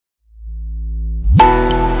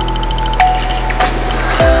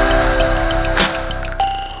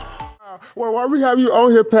Well, while we have you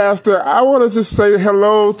on here, Pastor, I want to just say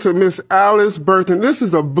hello to Miss Alice Burton. This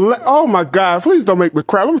is oh my God, please don't make me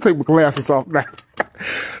cry. Let me take my glasses off now.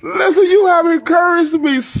 Listen, you have encouraged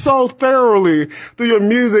me so thoroughly through your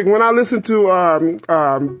music. When I listen to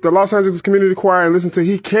the Los Angeles Community Choir and listen to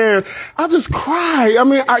He Cares, I just cry. I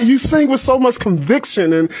mean, you sing with so much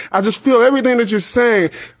conviction, and I just feel everything that you're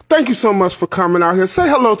saying. Thank you so much for coming out here. Say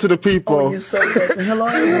hello to the people. Oh, you're so welcome. Hello,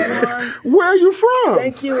 everyone. Where are you from?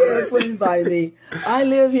 Thank you, Eric, for inviting me. I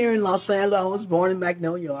live here in Los Angeles. I was born in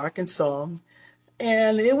Magnolia, Arkansas.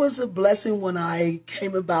 And it was a blessing when I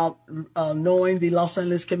came about knowing the Los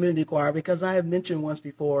Angeles Community Choir, because I have mentioned once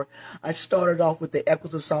before, I started off with the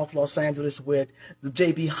Echoes of South Los Angeles with the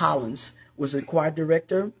J.B. Hollins, was the choir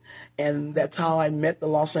director, and that's how I met the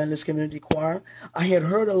Los Angeles Community Choir. I had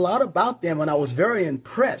heard a lot about them, and I was very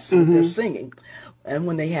impressed with their singing. And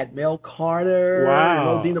when they had Mel Carter, and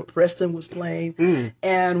Rodina Preston was playing,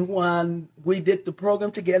 and when we did the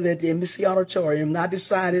program together at the Embassy Auditorium, I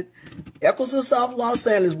decided Echoes of South Los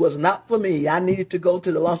Angeles was not for me. I needed to go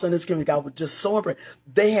to the Los Angeles Community. I was just so impressed.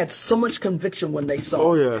 They had so much conviction when they sang.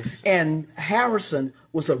 Oh, yes. And Harrison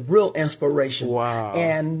was a real inspiration. Wow.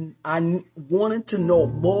 And I wanted to know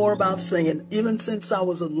more about singing. Even since I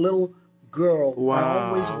was a little girl, I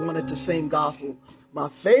always wanted to sing gospel. My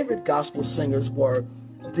favorite gospel singers were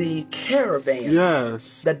the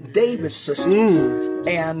Caravans, the Davis sisters,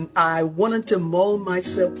 and I wanted to mold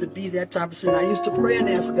myself to be that type of singer. I used to pray and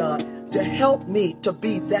ask God to help me to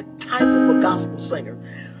be that type of a gospel singer.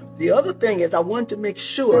 The other thing is I wanted to make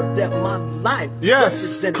sure that my life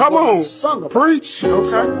represented what I sung about. Preach. Okay.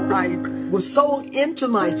 So I was so into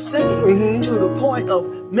my singing to the point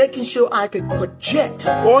of making sure I could project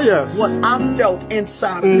what I felt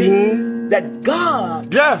inside of me. That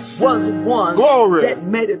God was the one that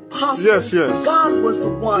made it possible. God was the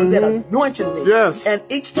one that anointed me. And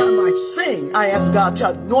each time I sing, I ask God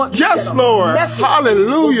to anoint me. Lord.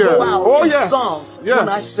 Hallelujah. Go out song when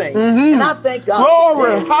I sing. And I thank God.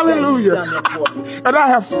 Glory. Hallelujah. And I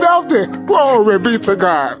have felt it. Glory be to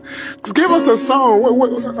God. Give us a song.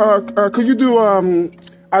 Could you do I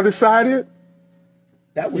Decided?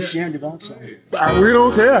 That was Sharon Devon's song. We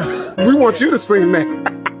don't care. We want you to sing that.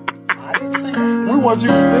 We want you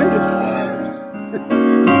to sing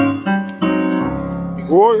it.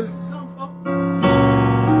 Boy.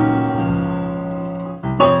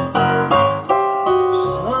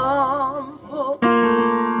 Some folk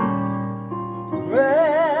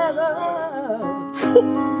rather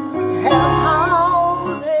have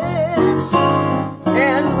houses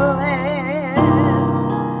and land.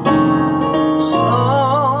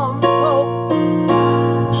 Some folk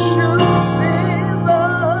choose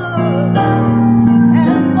silver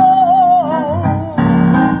and gold.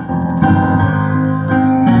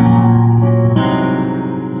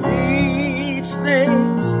 These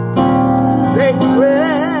things they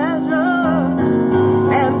treasure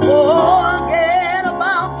and forget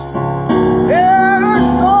about their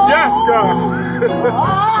soul. Yes, God. I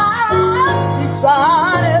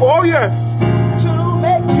decided to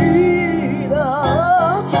make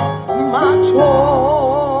Jesus my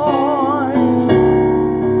choice.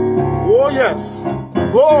 Oh, yes.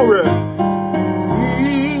 Glory.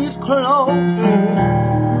 These clothes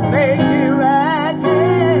may be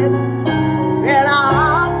ragged that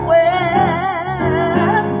I'm wearing.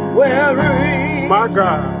 My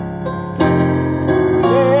God.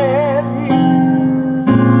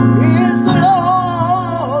 Is the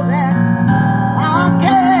Lord that I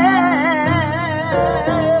carry.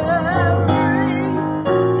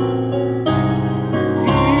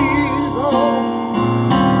 These old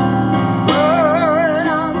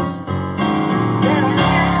burdens that I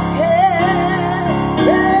carry.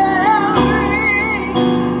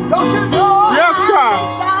 Don't you know? Yes, God.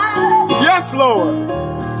 Decided Yes, Lord.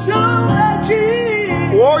 to let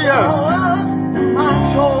Jesus my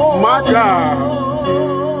choice. My God.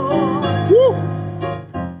 Woo.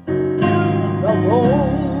 The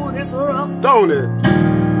road is rough, Don't it?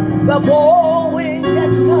 the going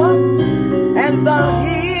gets tough, and the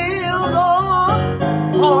hills are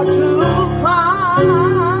hard to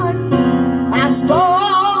climb. I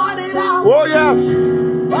started out a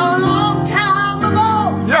long time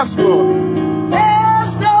ago. Yes, Lord.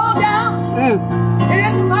 There's no doubt in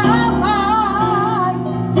my mind.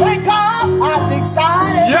 Thank God I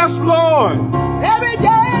decided Yes, Lord. every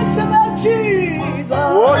day to make Jesus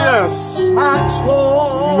my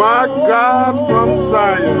choice. My God from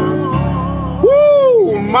Zion.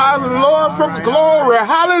 Woo! My Lord from glory.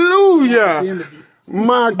 Hallelujah.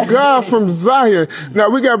 My God from Zion. Now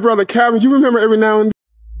we got Brother Calvin. You remember every now and then